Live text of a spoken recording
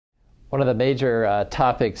One of the major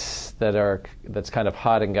topics that's kind of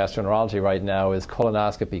hot in gastroenterology right now is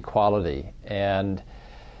colonoscopy quality. And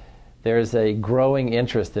there's a growing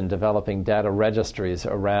interest in developing data registries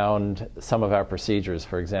around some of our procedures,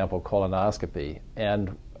 for example, colonoscopy.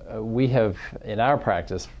 And we have, in our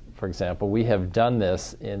practice, for example, we have done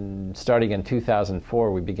this starting in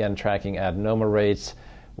 2004. We began tracking adenoma rates,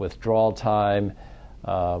 withdrawal time,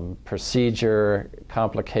 procedure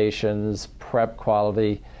complications, prep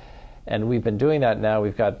quality. And we've been doing that now.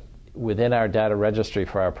 We've got, within our data registry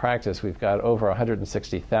for our practice, we've got over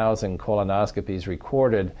 160,000 colonoscopies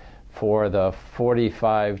recorded for the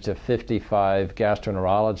 45 to 55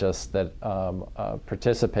 gastroenterologists that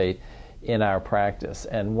participate in our practice.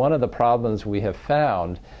 And one of the problems we have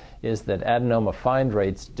found is that adenoma find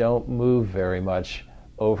rates don't move very much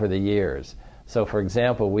over the years. So for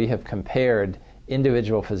example, we have compared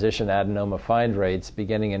individual physician adenoma find rates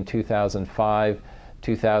beginning in 2005,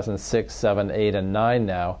 2006, 7, 8, and 9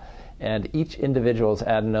 now, and each individual's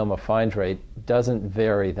adenoma find rate doesn't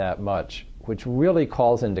vary that much, which really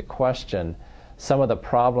calls into question some of the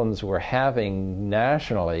problems we're having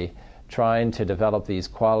nationally trying to develop these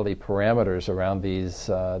quality parameters around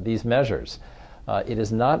these measures. It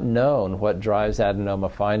is not known what drives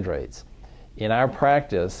adenoma find rates. In our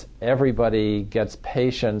practice, everybody gets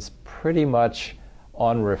patients pretty much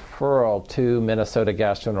on referral to Minnesota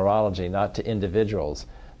Gastroenterology, not to individuals.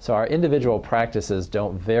 So our individual practices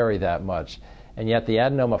don't vary that much. And yet the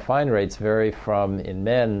adenoma find rates vary from, in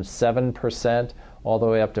men, 7% all the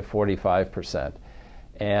way up to 45%.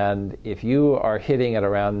 And if you are hitting at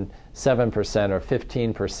around 7% or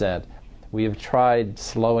 15%, we've tried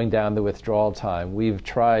slowing down the withdrawal time, we've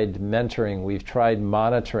tried mentoring, we've tried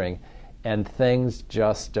monitoring, and things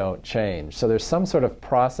just don't change. So there's some sort of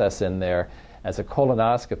process in there as a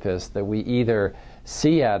colonoscopist that we either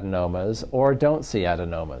see adenomas or don't see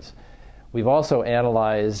adenomas. We've also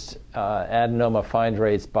analyzed adenoma find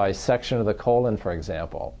rates by section of the colon, for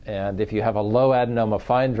example. And if you have a low adenoma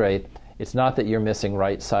find rate, it's not that you're missing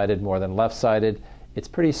right-sided more than left-sided. It's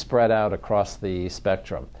pretty spread out across the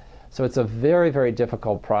spectrum. So it's a very, very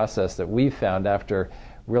difficult process that we've found after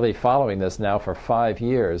really following this now for 5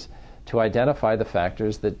 years to identify the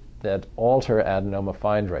factors that alter adenoma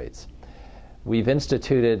find rates. We've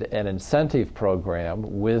instituted an incentive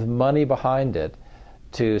program with money behind it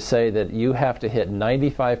to say that you have to hit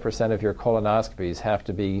 95% of your colonoscopies have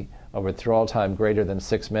to be a withdrawal time greater than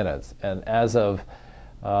 6 minutes. And as of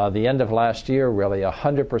the end of last year, really,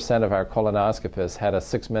 100% of our colonoscopists had a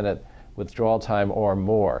 6-minute withdrawal time or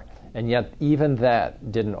more. And yet, even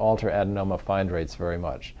that didn't alter adenoma find rates very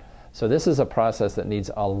much. So this is a process that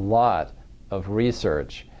needs a lot of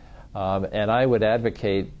research. And I would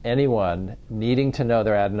advocate anyone needing to know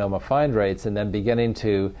their adenoma find rates and then beginning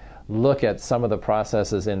to look at some of the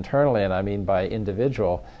processes internally, and I mean by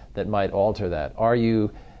individual, that might alter that. Are you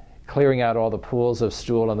clearing out all the pools of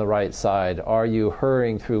stool on the right side? Are you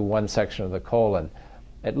hurrying through one section of the colon?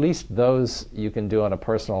 At least those you can do on a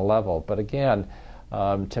personal level. But again,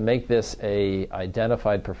 to make this a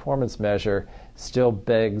identified performance measure still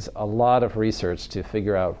begs a lot of research to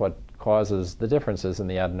figure out what causes the differences in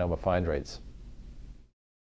the adenoma find rates.